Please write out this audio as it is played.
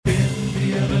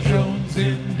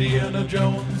Indiana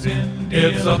Jones,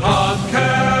 It's a podcast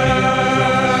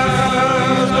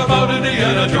about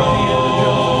Indiana Jones.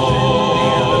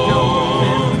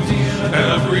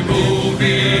 Every movie,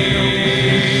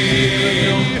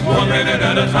 1 minute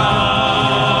at a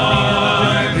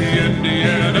time.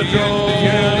 Indiana Jones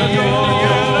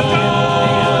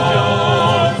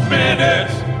Minute.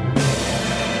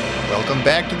 Welcome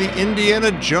back to the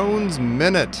Indiana Jones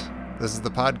Minute. This is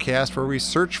the podcast where we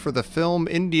search for the film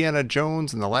Indiana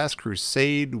Jones and the Last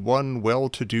Crusade, one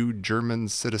well-to-do German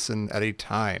citizen at a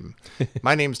time.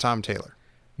 My name's Tom Taylor.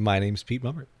 My name's Pete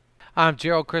Mummert. I'm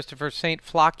Gerald Christopher St.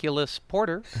 Flocculus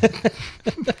Porter.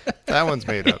 That one's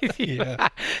made up. Yeah.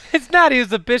 It's not. He was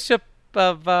the Bishop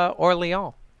of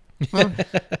Orleans.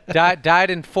 Died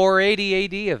in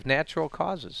 480 AD of natural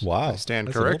causes. Wow. I stand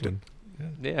That's an old corrected.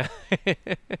 one. Yeah.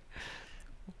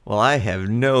 Well, I have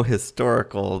no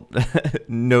historical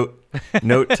note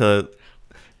to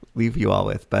leave you all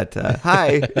with, but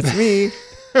hi, it's me,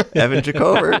 Evan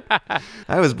Jacover.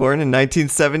 I was born in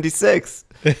 1976.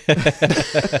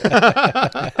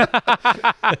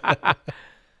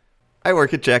 I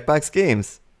work at Jackbox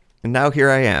Games, and now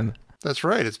here I am. That's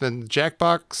right. It's been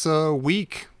Jackbox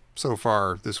week so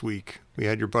far this week. We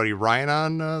had your buddy Ryan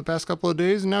on the past couple of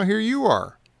days, and now here you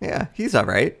are. Yeah, he's all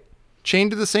right.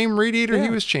 Chained to the same radiator he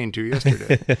was chained to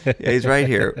yesterday. Yeah, he's right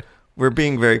here. We're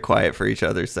being very quiet for each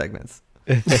other's segments.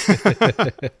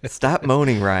 Stop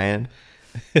moaning, Ryan.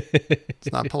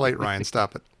 It's not polite, Ryan.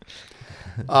 Stop it.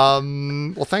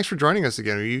 Well, thanks for joining us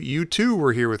again. You too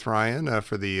were here with Ryan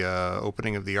for the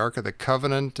opening of the Ark of the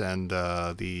Covenant and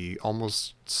the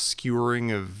almost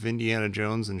skewering of Indiana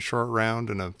Jones in Short Round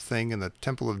and a thing in the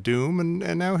Temple of Doom. And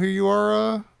now here you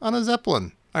are on a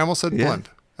Zeppelin. I almost said blimp.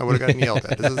 I would have gotten yelled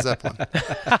at. This is Zeppelin.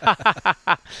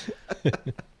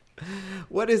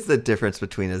 What is the difference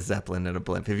between a Zeppelin and a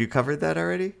blimp? Have you covered that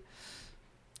already?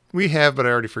 We have, but I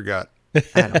already forgot.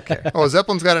 I don't care. Oh, a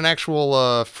Zeppelin's got an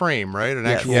actual frame, right? An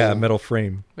actual. Yeah, metal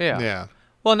frame. Yeah. Yeah.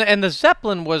 Well, and the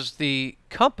Zeppelin was the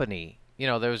company. You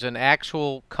know, there was an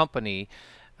actual company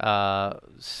founded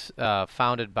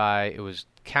by, it was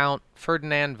Count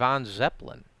Ferdinand von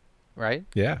Zeppelin, right?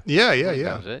 Yeah. Yeah.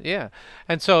 That was it, yeah.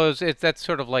 And so that's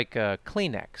sort of like a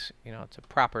Kleenex. You know, it's a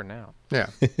proper noun. Yeah.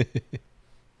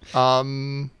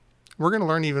 We're going to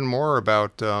learn even more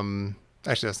about.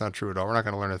 Actually, that's not true at all. We're not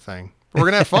going to learn a thing. We're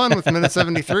going to have fun with minute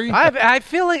 73. I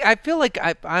feel like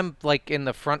I'm like in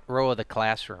the front row of the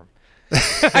classroom.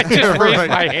 I just raised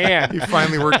my hand. You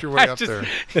finally worked your way up there.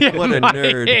 Yeah, What a my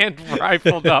nerd. hand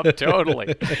rifled up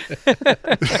totally.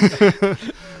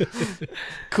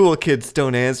 Cool kids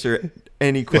don't answer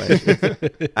any questions.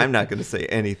 I'm not going to say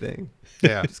anything.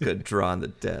 Yeah. I'm just going to draw on the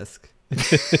desk.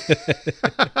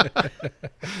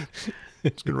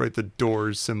 Just going to write the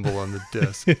Doors symbol on the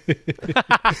desk.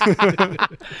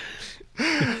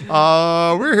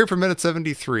 We're here for minute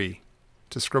 73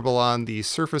 to scribble on the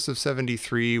surface of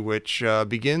 73, which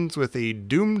begins with a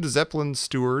doomed Zeppelin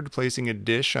steward placing a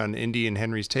dish on Indy and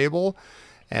Henry's table,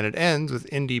 and it ends with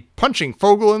Indy punching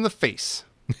Vogel in the face.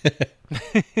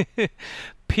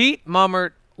 Pete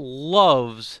Mummert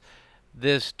loves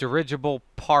this dirigible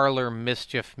Parlour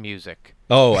Mischief music.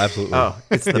 Oh, absolutely. Oh,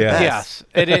 it's the best.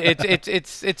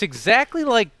 Yes, it's exactly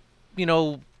like, you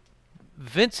know,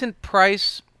 Vincent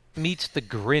Price meets the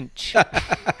Grinch.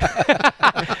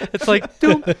 It's like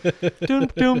doom, doom,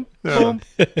 doom, boom,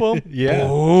 boom, Yeah.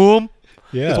 boom.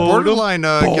 Yeah. Borderline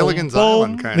Gilligan's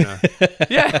Island, kind of.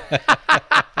 Yeah.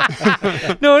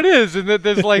 No, it is. And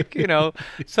there's like, you know,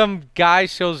 some guy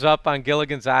shows up on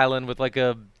Gilligan's Island with like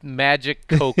a magic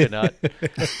coconut.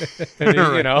 And,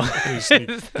 you know.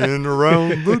 In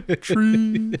around the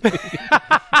tree.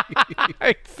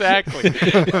 Exactly.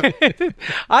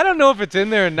 I don't know if it's in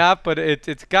there or not, but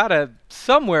it's got a,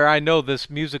 somewhere I know this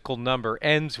musical number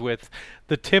ends with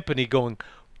the timpani going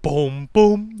boom,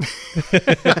 boom. It's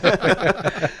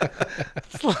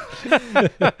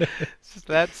just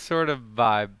that sort of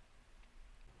vibe.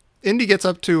 Indy gets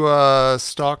up to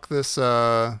stalk this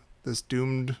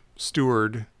doomed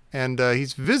steward, and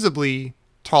he's visibly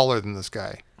taller than this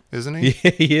guy, isn't he?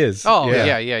 He is. Oh,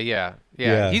 yeah.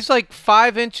 He's like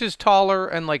 5 inches taller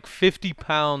and like 50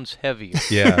 pounds heavier.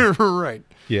 Yeah. Right.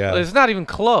 Yeah. It's not even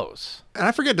close. And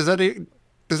I forget, does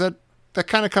that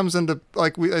kind of comes into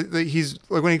like he's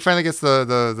like when he finally gets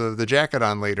the jacket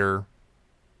on later,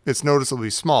 it's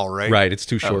noticeably small, right? Right. It's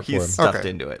too short for him. He's stuffed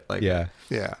Okay. into it. Like, Yeah.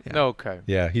 Okay.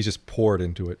 Yeah. He's just poured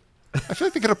into it. I feel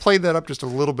like they could have played that up just a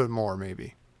little bit more,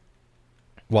 maybe.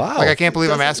 Wow. Like I can't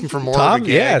believe I'm asking for more Tom, of a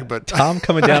gag, yeah, but Tom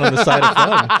coming down on the side of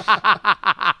fun.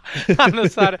 On the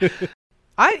side of,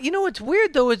 you know what's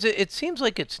weird though is it seems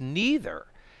like it's neither.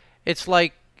 It's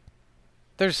like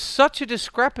there's such a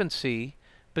discrepancy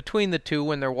between the two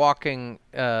when they're walking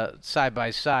side by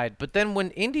side. But then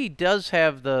when Indy does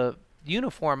have the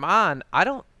uniform on, I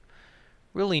don't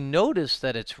really notice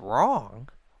that it's wrong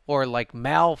or like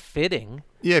mal-fitting.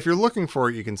 Yeah, if you're looking for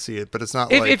it, you can see it, but it's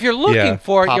not If you're looking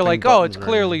for it, you're popping like, oh, it's buttons or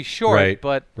clearly anything. short. Right.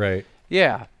 But Right.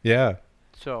 yeah. Yeah.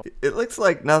 So It looks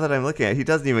like, now that I'm looking at it, he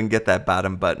doesn't even get that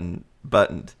bottom button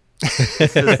buttoned. It's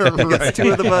just, he gets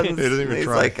two of the buttons. He doesn't even he's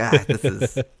try. like, this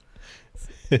is...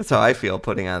 That's how I feel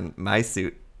putting on my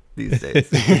suit these days.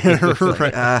 It's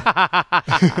like,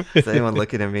 is anyone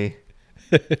looking at me?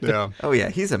 Yeah. Oh, yeah,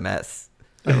 he's a mess.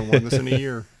 I haven't worn this in a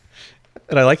year.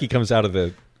 And I like he comes out of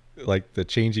the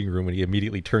changing room and he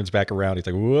immediately turns back around. He's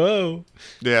like, whoa.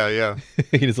 Yeah, yeah.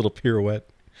 In his little pirouette.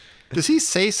 Does he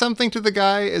say something to the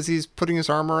guy as he's putting his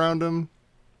arm around him?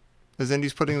 As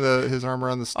Indy's putting his arm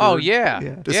around the steward? Oh, yeah.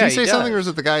 Yeah. Does Yeah, he say something, or does.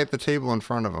 is it the guy at the table in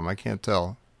front of him? I can't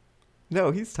tell.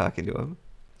 No, he's talking to him.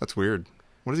 That's weird.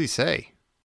 What does he say?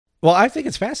 Well, I think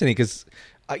it's fascinating because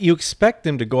you expect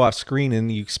them to go off screen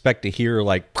and you expect to hear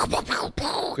like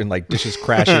and like dishes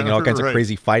crashing and all kinds of Right.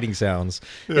 crazy fighting sounds.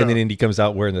 Yeah. And then Indy comes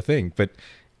out wearing the thing. But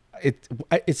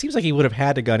it seems like he would have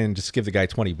had to gone in and just give the guy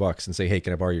 $20 and say, hey,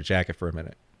 can I borrow your jacket for a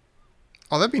minute?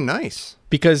 Oh, that'd be nice.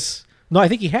 Because no, I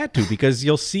think he had to, because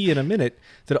you'll see in a minute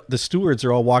that the stewards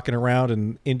are all walking around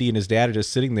and Indy and his dad are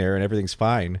just sitting there and everything's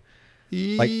fine.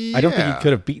 Like, I don't think he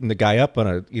could have beaten the guy up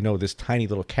on this tiny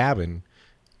little cabin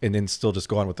and then still just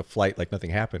go on with the flight like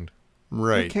nothing happened. There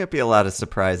Right. can't be a lot of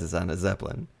surprises on a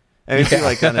Zeppelin. I mean, if you're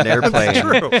like on an airplane,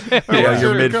 True.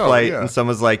 you're mid-flight yeah. and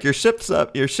someone's like, your shift's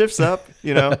up, it's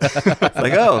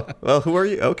like, oh, well, who are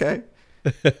you? Okay.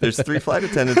 There's 3 flight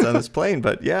attendants on this plane,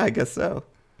 but yeah, I guess so.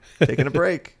 Taking a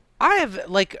break. I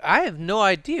have no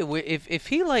idea if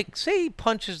he say he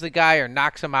punches the guy or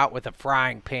knocks him out with a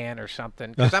frying pan or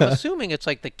something, because I'm assuming it's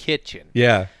like the kitchen.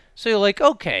 Yeah. So you're like,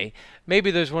 okay, maybe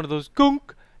there's one of those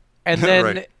gunk, and then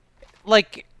Right.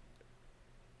 like,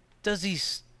 does he?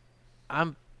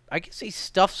 I guess he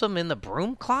stuffs him in the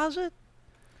broom closet.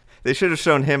 They should have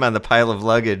shown him on the pile of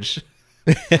luggage.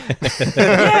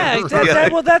 Yeah,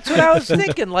 well, that's what I was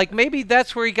thinking. Like, maybe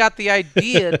that's where he got the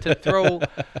idea to throw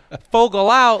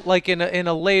Vogel out, like in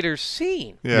a later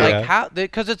scene. Yeah. Like how,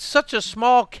 because it's such a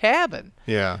small cabin.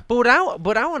 Yeah. But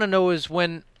what I want to know is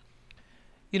when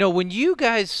you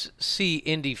guys see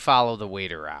Indy follow the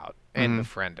waiter out and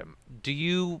befriend him, do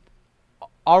you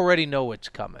already know what's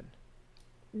coming?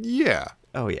 Yeah.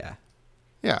 Oh, yeah.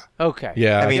 Yeah. Okay.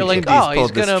 Yeah. I mean, You're like, Indy's oh, he's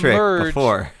pulled this gonna trick emerge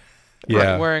before.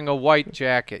 Yeah. wearing a white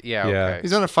jacket. Yeah. Yeah. Okay.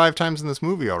 He's done it 5 times in this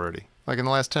movie already, like in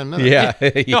the last 10 minutes. Yeah.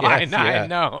 No, I Yes, know. yeah.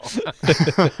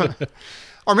 I know.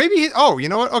 Or maybe you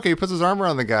know what? Okay, he puts his arm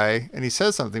around the guy and he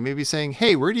says something. Maybe he's saying,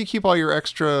 hey, where do you keep all your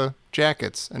extra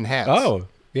jackets and hats? Oh,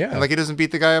 yeah. And like he doesn't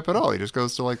beat the guy up at all. He just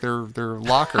goes to like their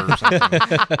locker or something.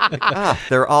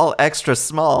 They're all extra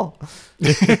small.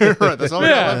 Right, that's all we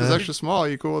got left is extra small.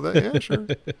 You cool with that? Yeah, sure.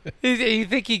 You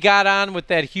think he got on with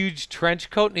that huge trench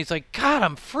coat and he's like, God,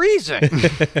 I'm freezing.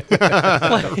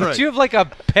 Do you have like a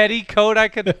petticoat I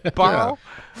could borrow?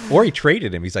 Or he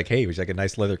traded him. He's like, hey, would you like a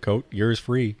nice leather coat? Yours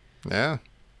free. Yeah.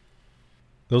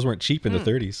 Those weren't cheap in the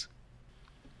 30s.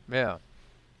 Yeah.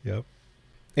 Yep.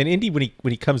 And Indy, when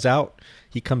he comes out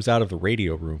of the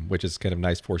radio room, which is kind of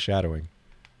nice foreshadowing.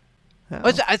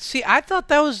 I thought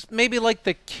that was maybe like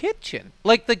the kitchen.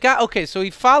 Like the guy, okay, so he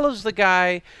follows the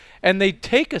guy and they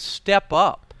take a step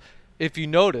up. If you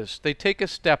notice, they take a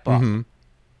step up. Mm-hmm.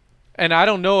 And I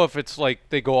don't know if it's like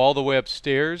they go all the way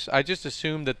upstairs. I just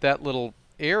assumed that little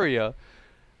area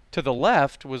to the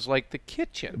left was like the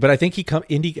kitchen. But I think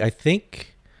Indy, I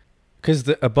think,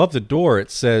 because above the door it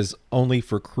says only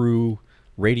for crew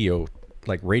radio,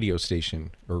 like radio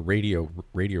station or radio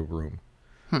room.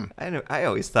 I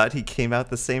always thought he came out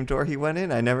the same door he went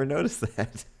in. I never noticed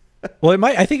that. Well,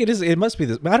 I think it is. It must be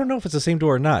this. I don't know if it's the same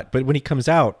door or not. But when he comes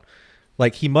out,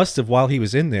 like he must have, while he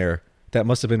was in there, that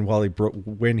must have been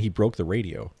when he broke the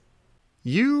radio.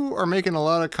 You are making a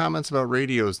lot of comments about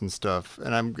radios and stuff,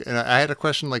 and I had a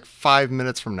question like 5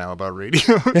 minutes from now about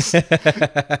radios.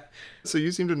 So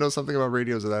you seem to know something about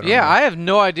radios that I don't know. I have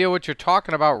no idea what you're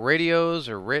talking about. Radios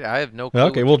or I have no clue.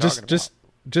 Okay, what well, you're talking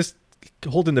just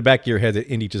hold in the back of your head that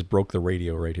Indy just broke the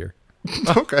radio right here.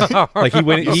 Okay. Like he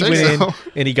went You say in so.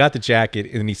 and he got the jacket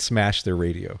and then he smashed their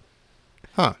radio.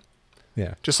 Huh.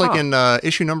 Yeah. Just like in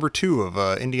issue number 2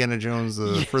 of Indiana Jones: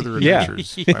 The Further Yeah.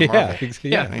 Adventures by Marvel.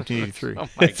 Yeah. 1983. Oh my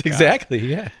That's God. exactly,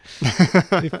 yeah.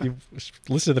 If you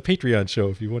listen to the Patreon show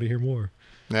if you want to hear more.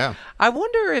 Yeah. I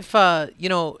wonder if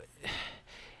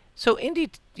so Indy,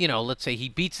 let's say he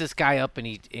beats this guy up and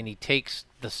he takes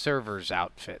the server's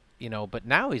outfit, but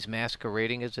now he's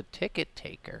masquerading as a ticket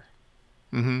taker.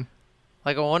 Mm-hmm.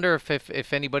 Like, I wonder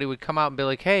if anybody would come out and be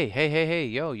like, hey,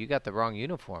 yo, you got the wrong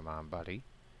uniform on, buddy.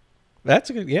 That's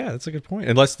a good point.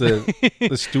 Unless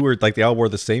the steward, like they all wore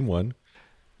the same one.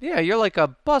 Yeah, you're like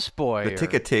a busboy. The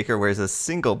ticket taker wears a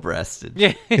single-breasted.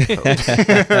 Yeah.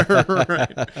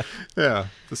 Right. Yeah,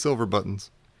 the silver buttons.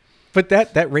 But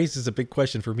that raises a big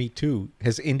question for me too.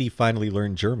 Has Indy finally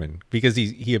learned German? Because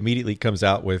he immediately comes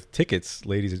out with tickets,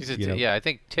 ladies. He says, You know, yeah, I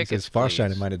think he tickets, says, Fahrscheine,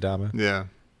 please. meine Dame. Yeah.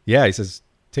 Yeah, he says,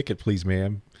 ticket, please,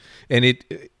 ma'am. And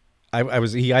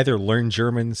he either learned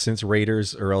German since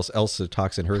Raiders or else Elsa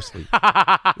talks in her sleep.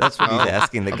 That's what he's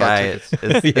asking the guy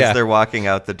as they're walking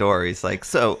out the door. He's like,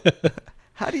 so,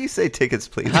 how do you say tickets,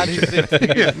 please? How do you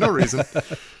say Yeah, no reason.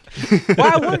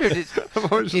 Well, I wondered,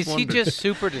 I've always is just he wondered. just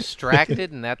super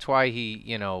distracted and that's why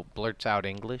he, blurts out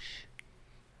English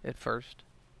at first?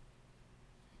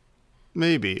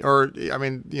 Maybe. Or, I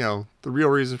mean, the real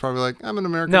reason is probably like, I'm an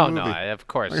American No, movie. of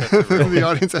course. That's a real The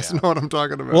audience has to know what I'm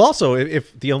talking about. Well, also,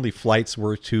 if the only flights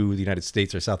were to the United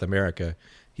States or South America,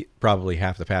 probably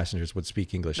half the passengers would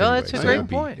speak English No, anyway. that's a So great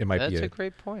point. It might That's be a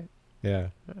great point. Yeah.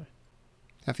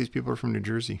 Half these people are from New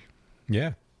Jersey.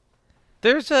 Yeah.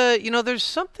 There's there's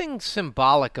something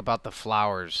symbolic about the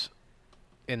flowers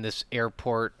in this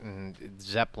airport and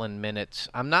Zeppelin minutes.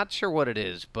 I'm not sure what it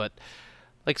is, but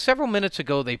like several minutes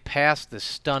ago, they passed this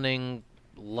stunning,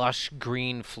 lush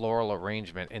green floral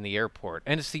arrangement in the airport,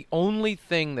 and it's the only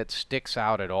thing that sticks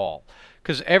out at all,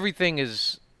 because everything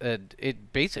is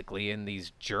it basically in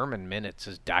these German minutes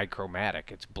is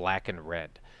dichromatic. It's black and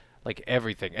red, like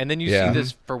everything. And then you see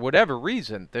this for whatever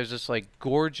reason. There's this like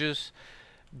gorgeous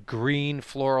green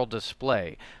floral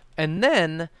display, and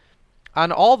then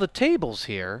on all the tables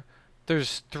here,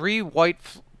 there's three white.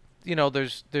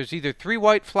 There's either 3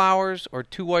 white flowers or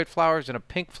 2 white flowers and a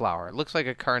pink flower. It looks like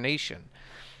a carnation.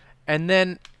 And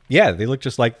then Yeah, they look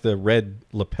just like the red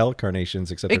lapel carnations,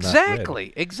 except they're not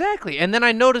red. Exactly. And then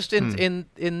I noticed in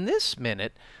this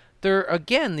minute, there are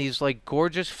again these like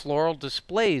gorgeous floral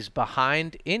displays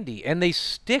behind Indy, and they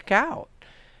stick out.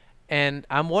 And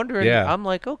I'm wondering, I'm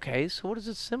like, okay, so what does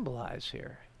it symbolize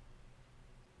here?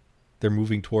 They're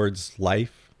moving towards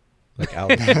life, like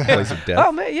out of the place of death.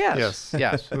 Oh, man, yes.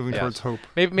 Moving towards hope.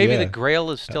 Maybe the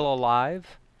Grail is still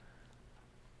alive.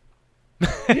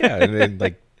 Yeah, and then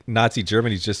like Nazi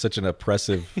Germany's just such an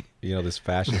oppressive, this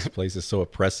fascist place is so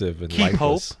oppressive and Keep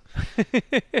lifeless.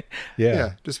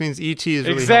 Yeah, just means E.T. is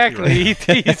really Exactly.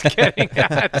 healthy right E.T.'s getting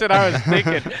that's what I was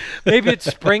thinking. Maybe it's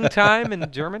springtime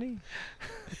in Germany.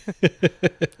 now.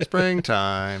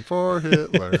 Springtime for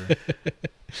Hitler.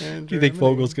 Do you think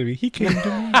Vogel's going to be, he came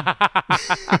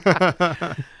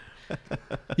to me?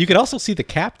 You can also see the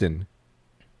captain,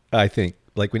 I think.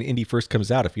 Like when Indy first comes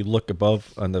out, if you look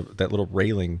above on that little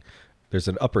railing, there's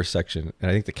an upper section,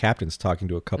 and I think the captain's talking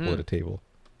to a couple at a table.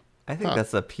 I think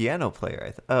that's a piano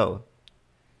player. Oh,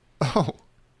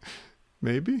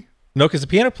 maybe? No, because the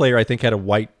piano player, I think, had a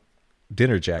white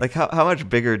dinner jacket. like how much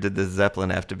bigger did the Zeppelin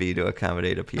have to be to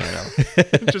accommodate a piano?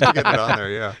 Just to get it on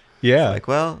there, yeah. Yeah. Like,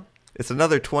 well, it's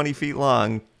another 20 feet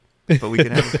long, but we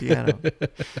can have a piano.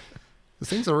 This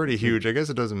thing's already huge. I guess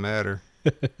it doesn't matter.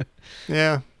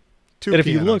 Yeah. 2 And if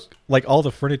you pianos. look, like all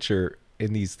the furniture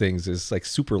in these things is like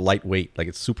super lightweight. Like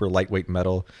it's super lightweight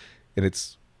metal, and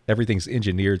everything's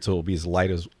engineered so it'll be as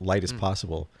light as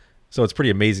possible. So it's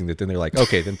pretty amazing that then they're like,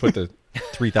 okay, then put the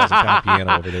 3,000-pound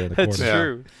piano over there in the corner. That's Yeah.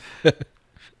 true.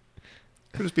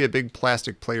 Could just be a big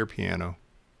plastic player piano.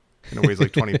 And it weighs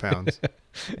like 20 pounds.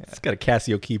 It's got a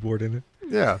Casio keyboard in it.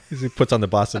 Yeah. He puts on the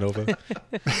bossa nova.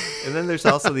 And then there's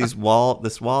also this wall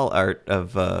art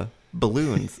of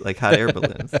balloons, like hot air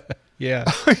balloons. Yeah.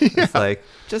 It's like,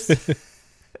 just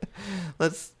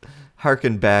let's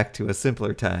harken back to a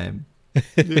simpler time.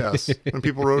 Yes. When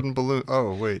people rode in balloons.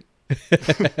 Oh, wait.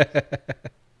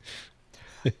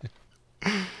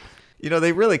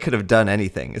 They really could have done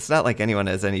anything. It's not like anyone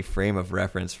has any frame of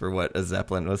reference for what a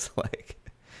Zeppelin was like.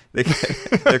 There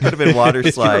could have been water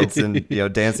slides and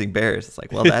dancing bears. It's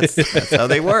like, well, that's how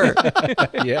they were.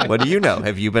 Yeah. What do you know?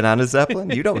 Have you been on a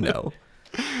Zeppelin? You don't know.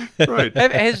 Right.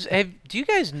 Do you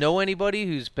guys know anybody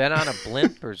who's been on a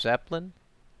blimp or Zeppelin?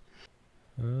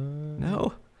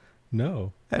 No.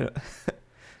 No. I don't.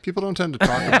 People don't tend to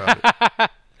talk about it.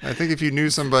 I think if you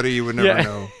knew somebody, you would never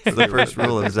know. It's the first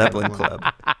rule of Zeppelin Club.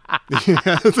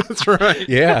 Yeah, that's right.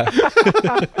 Yeah.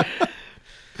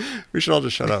 We should all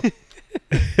just shut up.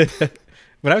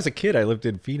 When I was a kid, I lived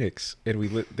in Phoenix,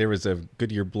 and there was a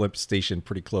Goodyear blimp station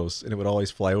pretty close, and it would always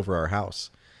fly over our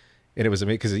house. And it was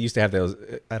amazing because it used to have those.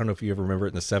 I don't know if you ever remember it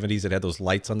in the 70s. It had those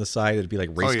lights on the side. It'd be like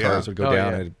race cars would go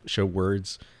down and it'd show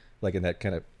words, like in that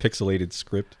kind of pixelated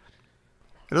script.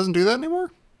 It doesn't do that anymore?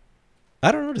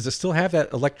 I don't know. Does it still have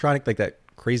that electronic, like that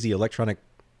crazy electronic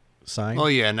sign? Oh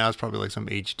yeah, now it's probably like some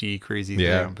HD crazy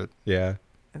thing. But yeah,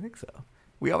 I think so.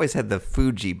 We always had the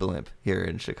Fuji blimp here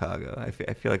in Chicago. I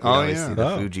feel like we always see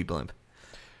the Fuji blimp.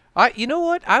 You know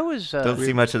what? I was Don't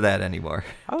see much of that anymore.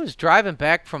 I was driving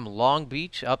back from Long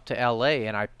Beach up to L.A.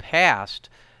 and I passed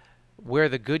where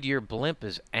the Goodyear blimp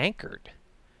is anchored.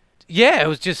 Yeah, it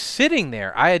was just sitting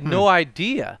there. I had no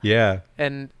idea. Yeah.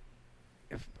 And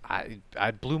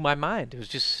I blew my mind. It was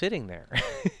just sitting there.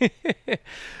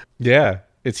 Yeah,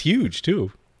 it's huge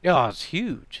too. Oh, it's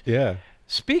huge. Yeah.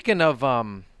 Speaking of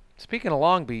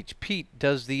Long Beach, Pete,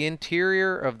 does the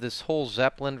interior of this whole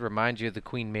Zeppelin remind you of the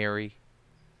Queen Mary?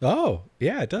 Oh,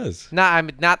 yeah, it does. No, I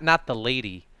mean not the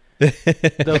lady.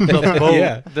 The boat,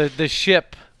 Yeah. the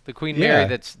ship, the Queen Mary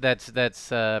that's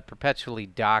perpetually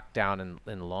docked down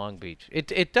in Long Beach.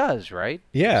 It does, right?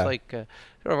 Yeah. It's like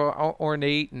sort of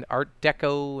ornate and Art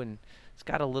Deco, and it's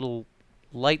got a little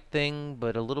light thing,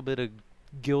 but a little bit of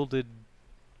gilded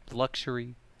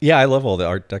luxury. Yeah, I love all the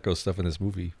Art Deco stuff in this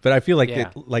movie, but I feel like Yeah.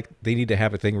 they need to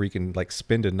have a thing where you can like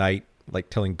spend a night like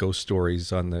telling ghost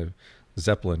stories on the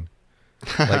Zeppelin.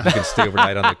 Like you can stay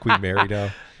overnight on the Queen Mary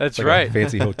now. That's Like right. a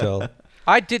fancy hotel.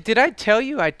 Did I tell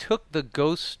you I took the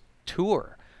ghost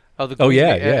tour of the Oh, Queen yeah,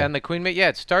 Ma- yeah. and the Queen Mary? Yeah,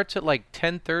 it starts at like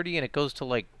 10:30 and it goes to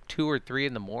like 2 or 3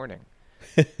 in the morning.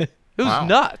 It was Wow.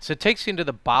 nuts. It takes you into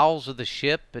the bowels of the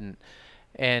ship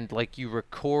and like you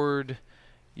record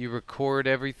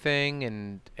everything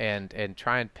and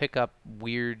try and pick up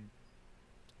weird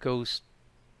ghost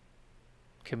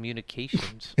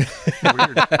communications.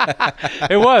 Weird.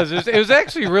 It was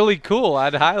actually really cool.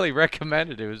 I'd highly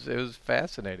recommend it. It was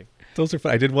fascinating. Those are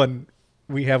fun. I did one.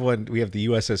 We have the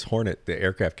USS Hornet, the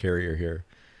aircraft carrier here,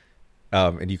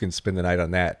 and you can spend the night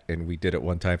on that. And we did it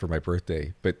one time for my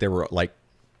birthday. But there were like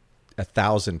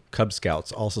 1,000 Cub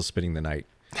Scouts also spending the night.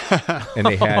 And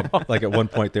they had like at one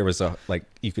point there was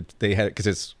they had because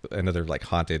it's another like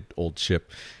haunted old ship,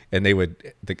 and they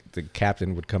would the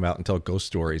captain would come out and tell ghost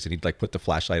stories, and he'd like put the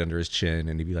flashlight under his chin,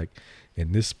 and he'd be like,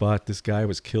 in this spot this guy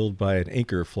was killed by an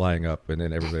anchor flying up, and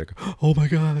then everybody like, oh my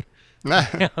god.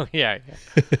 Oh yeah.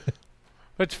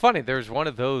 It's funny. There's one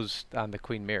of those on the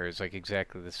Queen Mary. It's like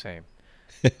exactly the same.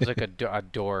 It was like a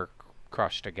door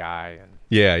crushed a guy, and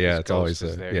Yeah, his it's always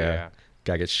ghost is there. yeah.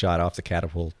 Guy gets shot off the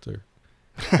catapult or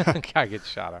Guy gets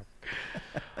shot up.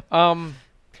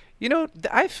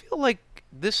 I feel like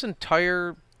this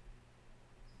entire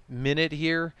minute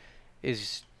here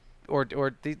is, or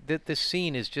the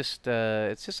scene is just,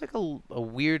 it's just like a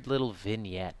weird little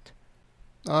vignette.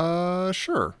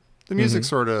 Sure. The music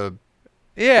sort of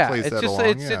Yeah, plays it's that just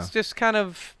along, it's just kind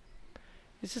of,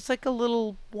 it's just like a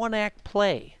little one-act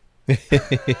play.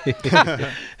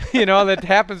 That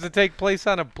happens to take place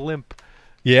on a blimp.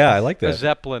 yeah, I like A that.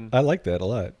 Zeppelin. I like that a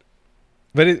lot.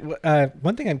 But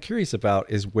one thing I'm curious about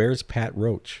is where's Pat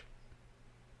Roach?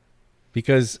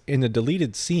 Because in the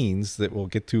deleted scenes that we'll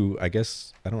get to, I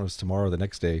guess, I don't know if it's tomorrow or the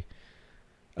next day,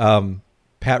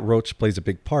 Pat Roach plays a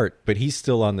big part, but he's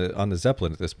still on the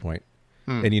Zeppelin at this point.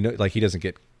 And he doesn't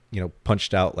get,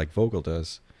 punched out like Vogel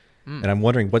does. And I'm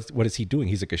wondering what is he doing?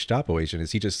 He's a Gestapo agent.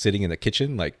 Is he just sitting in the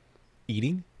kitchen like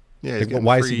eating? he's Like, getting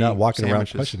why is he free not walking around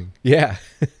sandwiches. questioning? Yeah.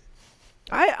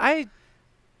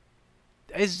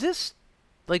 Is this,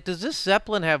 like, does this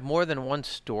Zeppelin have more than one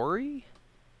story?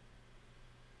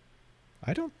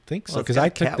 I don't think so Well, because it's I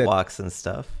got took that. catwalks and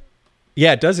stuff.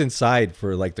 Yeah, it does inside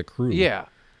for like the crew. Yeah.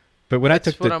 But when I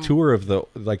That's took what the I'm- tour of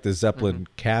the Zeppelin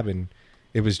cabin,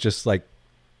 it was just like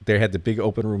they had the big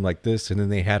open room like this, and then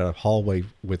they had a hallway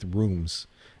with rooms,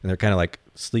 and they're kind of like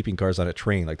sleeping cars on a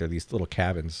train, like they're these little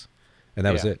cabins, and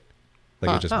that was Yeah. it. Like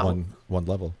it was just Oh. one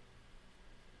level.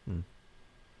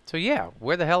 So yeah,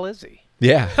 where the hell is he?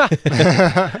 Yeah,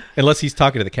 unless he's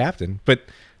talking to the captain. But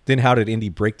then how did Indy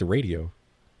break the radio?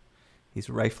 He's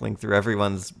rifling through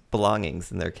everyone's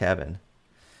belongings in their cabin,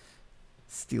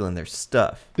 stealing their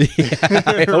stuff.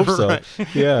 I hope so. Right.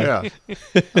 Yeah.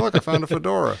 Yeah. Look, I found a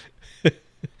fedora.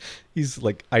 He's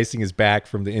like icing his back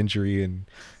from the injury in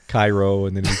Cairo,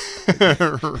 and then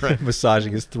he's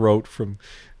massaging his throat from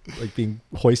like being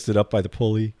hoisted up by the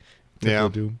pulley. Yeah.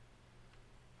 Doom.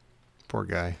 Poor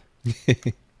guy.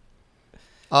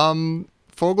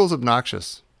 Vogel's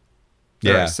obnoxious.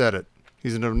 There, I Yeah. said it.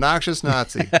 He's an obnoxious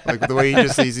Nazi. Like the way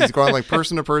he's going like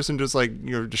person to person, just like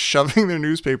just shoving their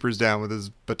newspapers down with his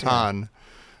baton.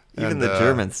 Even And, the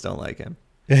Germans don't like him.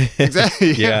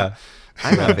 Exactly. Yeah.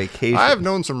 I'm on vacation. I've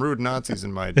known some rude Nazis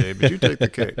in my day, but you take the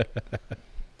cake.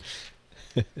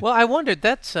 Well, I wondered.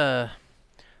 That's I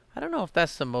don't know if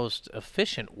that's the most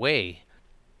efficient way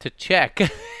to check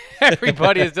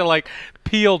everybody has to like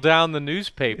peel down the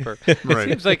newspaper. Right. It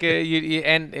seems like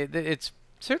it's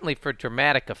certainly for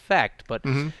dramatic effect, but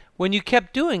when you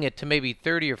kept doing it to maybe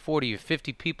 30 or 40 or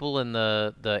 50 people in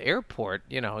the airport,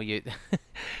 you you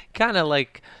kind of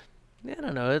like, I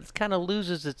don't know, it kind of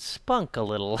loses its spunk a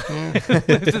little.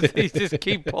 You just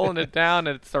keep pulling it down,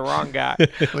 and it's the wrong guy.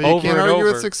 Well, you can't argue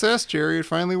with success, Jerry. It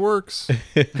finally works.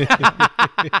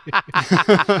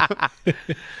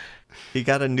 He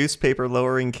got a nursepaper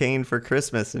lowering cane for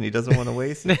Christmas, and he doesn't want to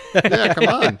waste it. Yeah, come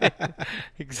on.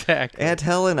 Exactly. Aunt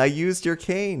Helen, I used your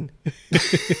cane.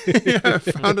 Yeah, I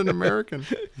found an American.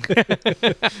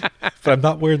 But I'm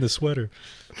not wearing the sweater.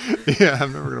 Yeah,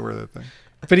 I'm never gonna wear that thing.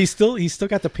 But he's still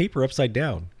got the paper upside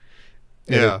down.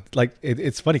 And Yeah.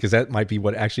 it's funny because that might be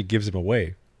what actually gives him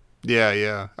away.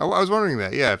 Yeah. I was wondering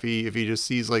that. Yeah, if he just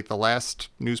sees like the last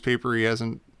newspaper he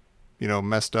hasn't,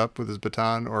 messed up with his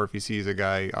baton, or if he sees a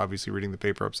guy obviously reading the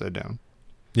paper upside down.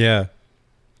 Yeah.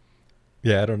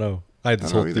 Yeah, I don't know. I had this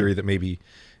I don't whole know theory that maybe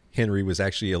Henry was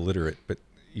actually illiterate, but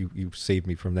you saved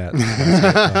me from that.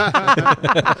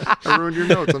 I ruined your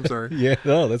notes. I'm sorry. Yeah,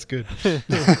 no, that's good.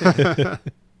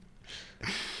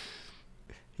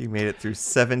 He made it through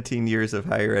 17 years of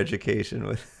higher education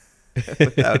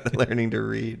without learning to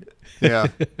read. Yeah,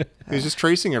 he was just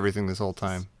tracing everything this whole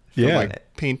time. From, Yeah.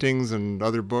 like paintings and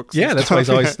other books. Yeah, and that's why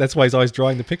stuff. that's why he's always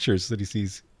drawing the pictures that he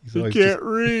sees. He's He always can't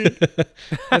read.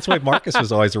 that's why Marcus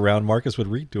was always around. Marcus would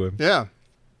read to him. Yeah.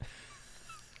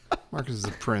 Marcus is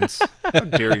a prince. How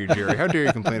dare you, Jerry? How dare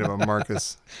you complain about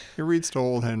Marcus? He reads to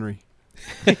old Henry.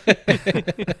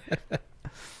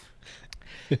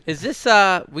 Is this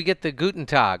we get the Guten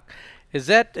Tag? Is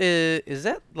that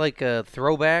like a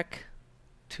throwback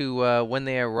to when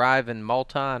they arrive in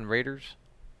Malta on Raiders?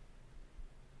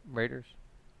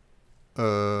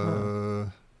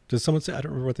 Does someone say? I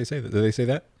don't remember what they say. Did they say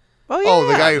that? Oh yeah. Oh,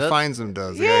 the guy who finds them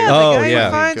does. The Yeah, guy who the guy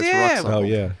who finds finds- gets yeah. rucksuckled. Oh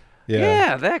yeah.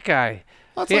 Yeah, that guy.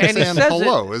 That's Yeah, like and he saying says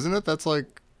hello, isn't it? That's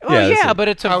like, Oh Yeah, yeah, that's but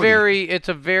it's a howdy.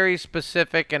 very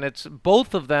specific, and it's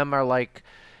both of them are like,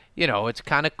 it's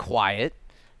kind of quiet.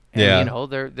 And,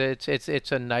 Yeah.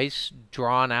 It's a nice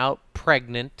drawn out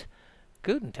pregnant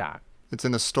Guten Tag. it's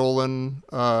in a stolen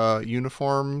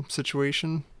uniform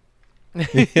situation.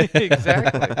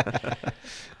 Exactly.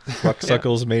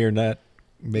 Rucksuckles may or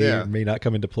Yeah. may not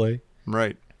come into play.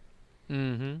 Right.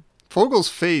 Mm-hmm. Vogel's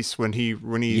face when he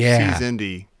Yeah. sees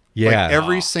Indy. Yeah. Like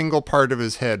every single part of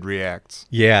his head reacts.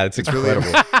 Yeah, it's really-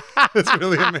 incredible. It's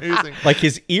really amazing. Like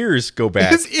his ears go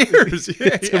back. His ears. Yeah,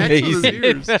 It's he acts with his amazing.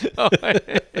 ears.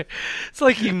 It's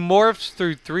like he morphs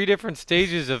through 3 different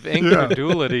stages of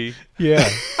incredulity. Yeah.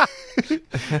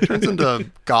 Turns into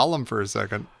Gollum for a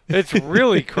second. It's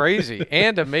really crazy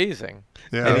and amazing.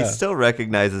 Yeah. And he still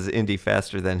recognizes Indy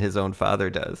faster than his own father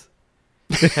does.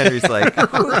 Henry's like,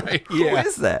 Right. who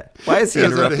is that? Why is he He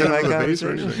has to hit interrupting him my with a bass or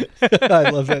conversation? anything. I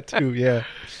love that too. Yeah.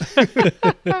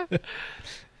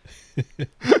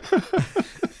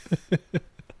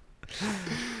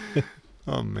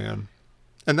 Oh man.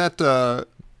 And that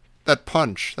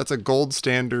punch, that's a gold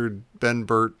standard Ben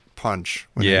Burt punch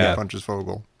when Yeah. he punches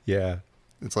Vogel. Yeah.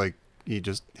 It's like he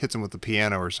just hits him with the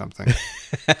piano or something.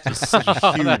 It's just such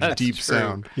a huge, that's deep true.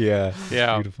 sound. Yeah.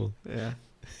 Yeah. It's beautiful. Yeah.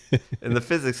 And the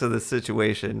physics of the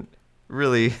situation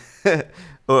really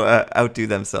outdo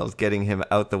themselves getting him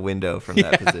out the window from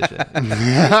that position.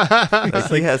 Like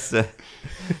he has to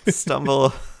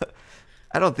stumble.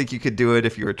 I don't think you could do it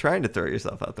if you were trying to throw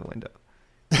yourself out the window.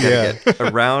 You gotta get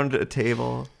around a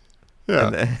table. Yeah.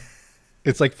 And then,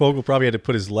 It's like Vogel probably had to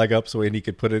put his leg up so he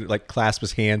could put it, like clasp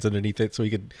his hands underneath it so he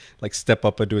could like step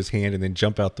up into his hand and then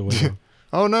jump out the window.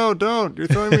 Oh no, don't. You're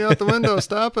throwing me out the window.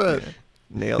 Stop it.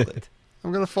 nailed it.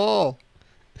 I'm going to fall.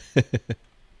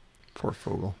 Poor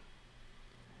Vogel.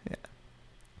 Yeah.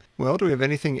 Well, do we have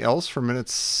anything else for minute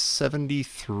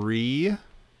 73?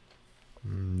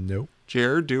 Nope.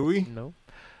 Jared, do we? No.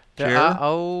 Jer?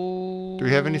 Oh. Do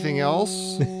we have anything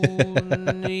else?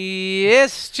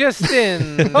 Yes,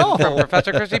 Justin from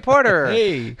Professor Christy Porter.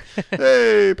 Hey.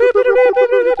 Hey.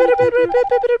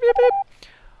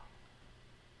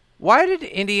 Why did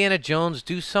Indiana Jones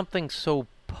do something so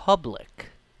public?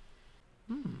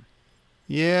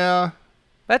 Yeah.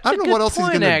 That's I a don't know good what else he's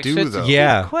point, gonna do, actually. It's a though. good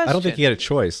Yeah. I don't question. think he had a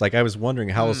choice. Like I was wondering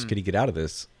how else could he get out of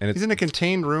this? And it's He's in a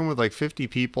contained room with like 50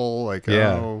 people. Like,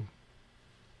 Yeah. oh.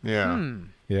 Yeah.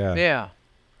 yeah. Yeah.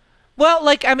 Well,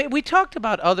 like, I mean, we talked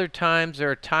about other times.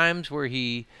 There are times where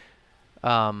he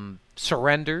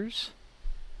surrenders,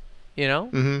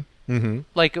 Mm-hmm. Mm-hmm.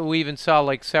 Like we even saw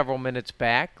like several minutes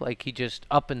back, like he just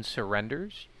up and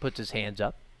surrenders, puts his hands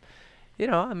up.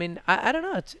 I mean, I don't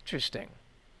know. It's interesting.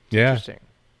 Yeah. Interesting.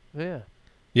 Yeah.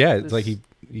 Yeah. It's like he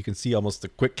you can see almost the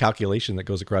quick calculation that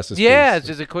goes across his Yeah, face. it's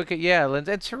just a quick. Yeah,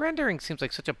 and surrendering seems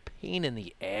like such a pain in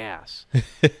the ass.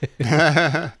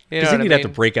 Because then you'd have to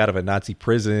break out of a Nazi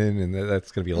prison, and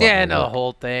that's going to be a lot. Yeah, more the work.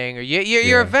 whole thing. Or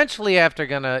you're eventually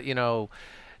gonna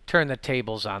turn the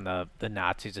tables on the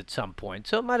Nazis at some point.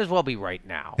 So it might as well be right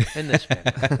now in this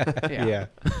minute. Yeah.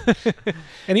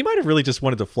 And he might have really just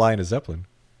wanted to fly in a Zeppelin.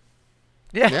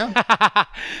 Yeah.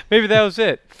 Maybe that was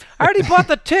it. I already bought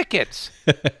the tickets.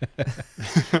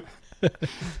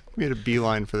 We had a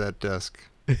beeline for that desk.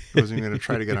 He wasn't even going to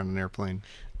try to get on an airplane.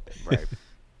 Right.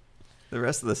 The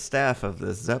rest of the staff of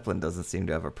the Zeppelin doesn't seem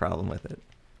to have a problem with it.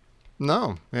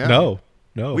 No. Yeah.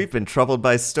 No. We've been troubled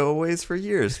by stowaways for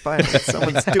years. Finally,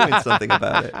 someone's doing something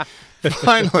about it.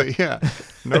 Finally, yeah.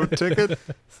 No ticket.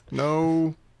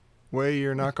 No way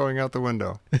you're not going out the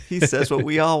window. He says what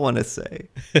we all want to say.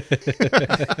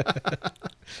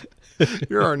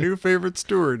 You're our new favorite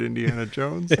steward, Indiana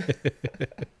Jones.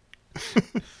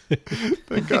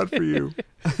 Thank God for you.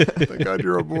 Thank God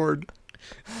you're aboard.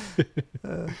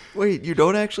 Wait, you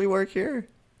don't actually work here?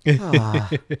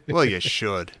 Well, you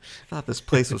should. I thought this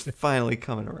place was finally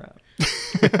coming around.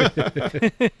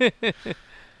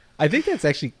 I think that's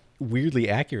actually weirdly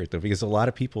accurate, though, because a lot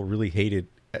of people really hated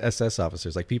SS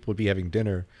officers. Like, people would be having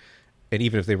dinner, and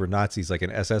even if they were Nazis, like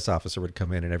an SS officer would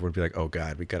come in, and everyone would be like, "Oh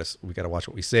God, we gotta watch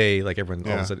what we say." Like, everyone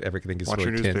all of a sudden everything is Watch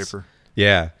really your tense. newspaper.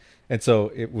 Yeah, and so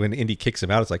when Indy kicks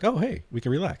him out, it's like, "Oh hey, we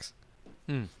can relax."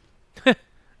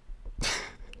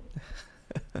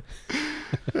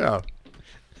 Yeah.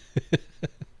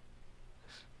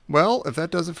 Well, if that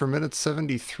does it for minute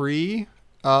 73,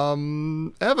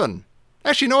 Evan.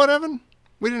 Actually, you know what, Evan?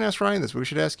 We didn't ask Ryan this, but we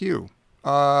should ask you.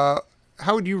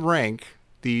 How would you rank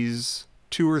these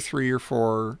 2 or 3 or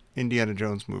 4 Indiana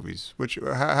Jones movies?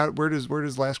 Where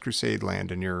does Last Crusade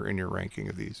land in your ranking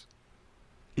of these?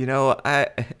 You know,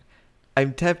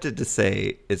 I'm tempted to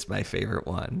say it's my favorite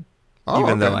one, okay.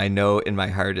 even though I know in my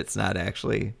heart it's not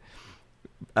actually.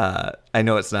 I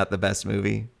know it's not the best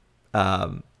movie.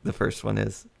 The first one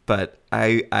is, but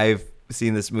I've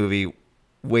seen this movie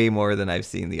way more than I've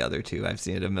seen the other two. I've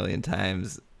seen it a million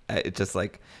times. It just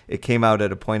it came out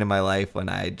at a point in my life when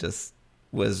I just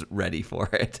was ready for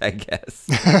it, I guess.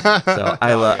 So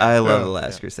I love The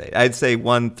Last Crusade. I'd say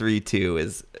 1, 3, 2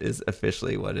 is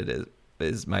officially what it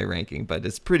is my ranking, but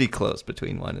it's pretty close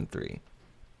between 1 and 3.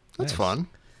 That's Nice. fun.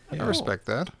 Yeah. I respect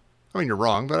that. I mean, you're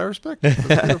wrong, but I respect it.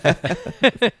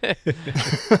 That's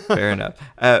beautiful. Fair enough.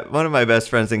 One of my best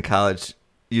friends in college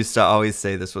used to always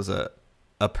say this was a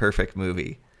perfect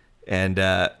movie. And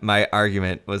my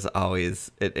argument was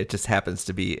always, it just happens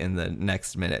to be in the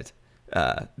next minute.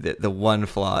 The one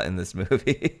flaw in this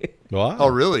movie. Wow. Oh,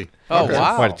 really? Oh, Okay.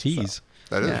 wow. Quite a tease.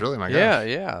 That is really my gosh.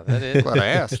 Yeah, that is. Glad I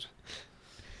asked.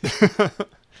 So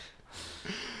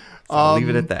I'll leave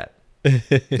it at that.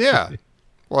 Yeah.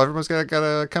 Well, everyone's got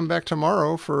to come back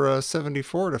tomorrow for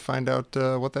 74 to find out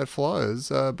what that flaw is.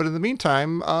 But in the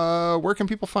meantime, where can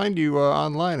people find you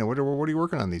online, and what are you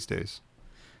working on these days?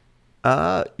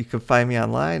 You can find me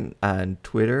online on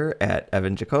Twitter at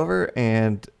Evan Jacover,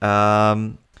 and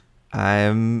I'm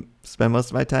spend most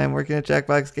of my time working at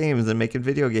Jackbox Games and making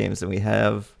video games, and we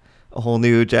have a whole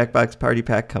new Jackbox Party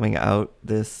Pack coming out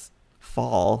this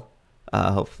fall,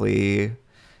 hopefully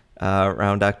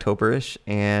around October-ish,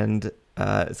 and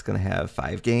it's going to have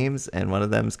 5 games, and one of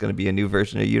them is going to be a new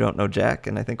version of You Don't Know Jack,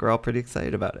 and I think we're all pretty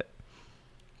excited about it.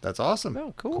 That's awesome.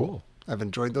 Oh, cool. Cool. I've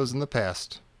enjoyed those in the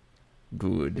past.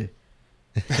 Good.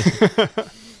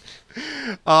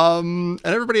 And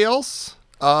everybody else,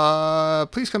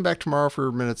 please come back tomorrow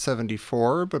for minute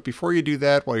 74. But before you do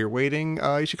that, while you're waiting,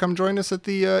 you should come join us at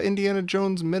the Indiana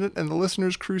Jones Minute and the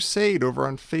Listener's Crusade over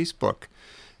on Facebook,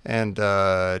 and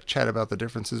chat about the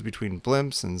differences between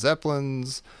blimps and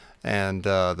Zeppelins, and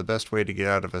the best way to get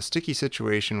out of a sticky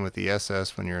situation with the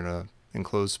SS when you're in a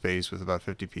enclosed space with about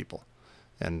 50 people.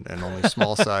 And only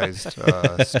small-sized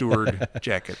steward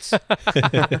jackets.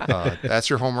 That's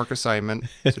your homework assignment,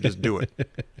 so just do it.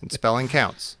 And spelling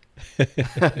counts.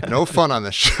 No fun on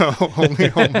this show, only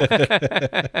homework.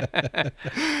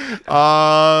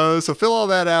 So fill all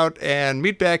that out and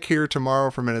meet back here tomorrow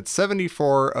for minute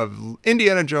 74 of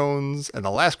Indiana Jones and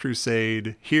the Last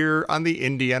Crusade here on the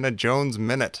Indiana Jones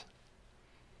Minute.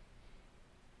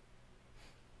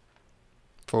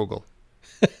 Vogel.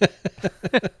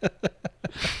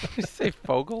 You say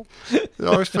Vogel? It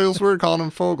always feels weird calling him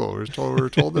Vogel. We're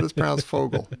told that it's pronounced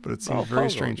Vogel, but it seems very Vogel,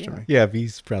 strange to me. Yeah,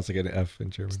 V's pronounced like an F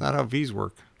in German. It's not how V's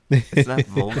work. It's not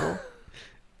Vogel?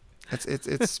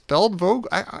 It's spelled Vogel.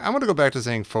 I'm going to go back to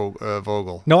saying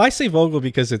Vogel. No, I say Vogel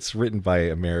because it's written by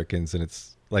Americans, and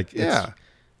it's like, Yeah.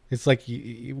 It's like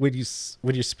when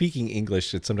you're speaking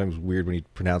English, it's sometimes weird when you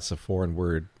pronounce a foreign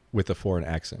word with a foreign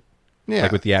accent. Yeah.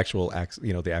 Like with the actual accent,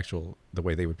 the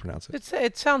way they would pronounce it.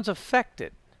 It sounds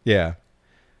affected. Yeah.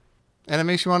 And it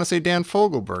makes you want to say Dan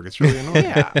Fogelberg. It's really annoying.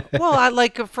 Yeah. Well, I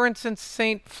like, for instance,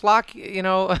 Saint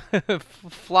Flosculus,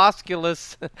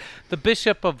 the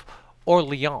Bishop of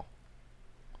Orleans.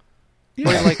 Yeah.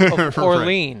 Or like of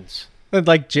Orleans. And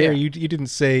like Jerry, you didn't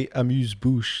say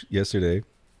amuse-bouche yesterday.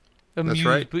 That's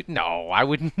right. No, I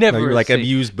would never. No, you're like say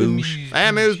amuse-bouche.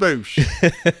 Amuse-bouche.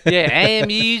 Yeah,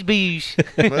 amuse-bouche.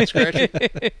 That's scratchy.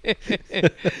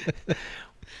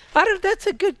 That's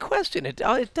a good question. It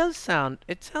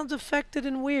sounds affected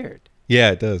and weird.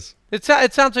 Yeah, it does. It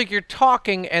sounds like you're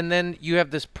talking and then you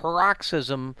have this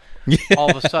paroxysm all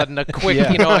of a sudden, a quick,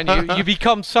 and you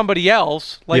become somebody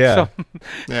else, like Yeah. some,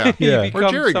 Yeah. you Yeah. become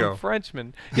Where'd Jerry some go?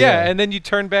 Frenchman. Yeah. Yeah, and then you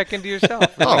turn back into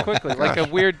yourself really quickly, like a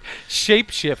weird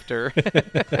shapeshifter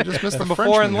I just missed the from a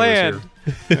Frenchman foreign who was land.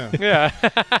 here. Yeah.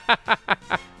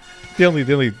 The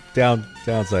only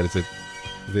downside is that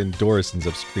then Doris ends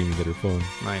up screaming at her phone.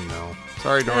 I know.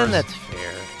 Sorry, Doris. And that's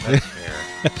fair. That's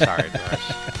fair. Sorry, Doris.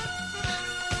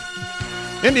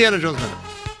 Indiana Jones Minute.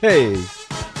 Hey,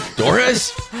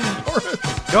 Doris.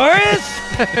 Doris?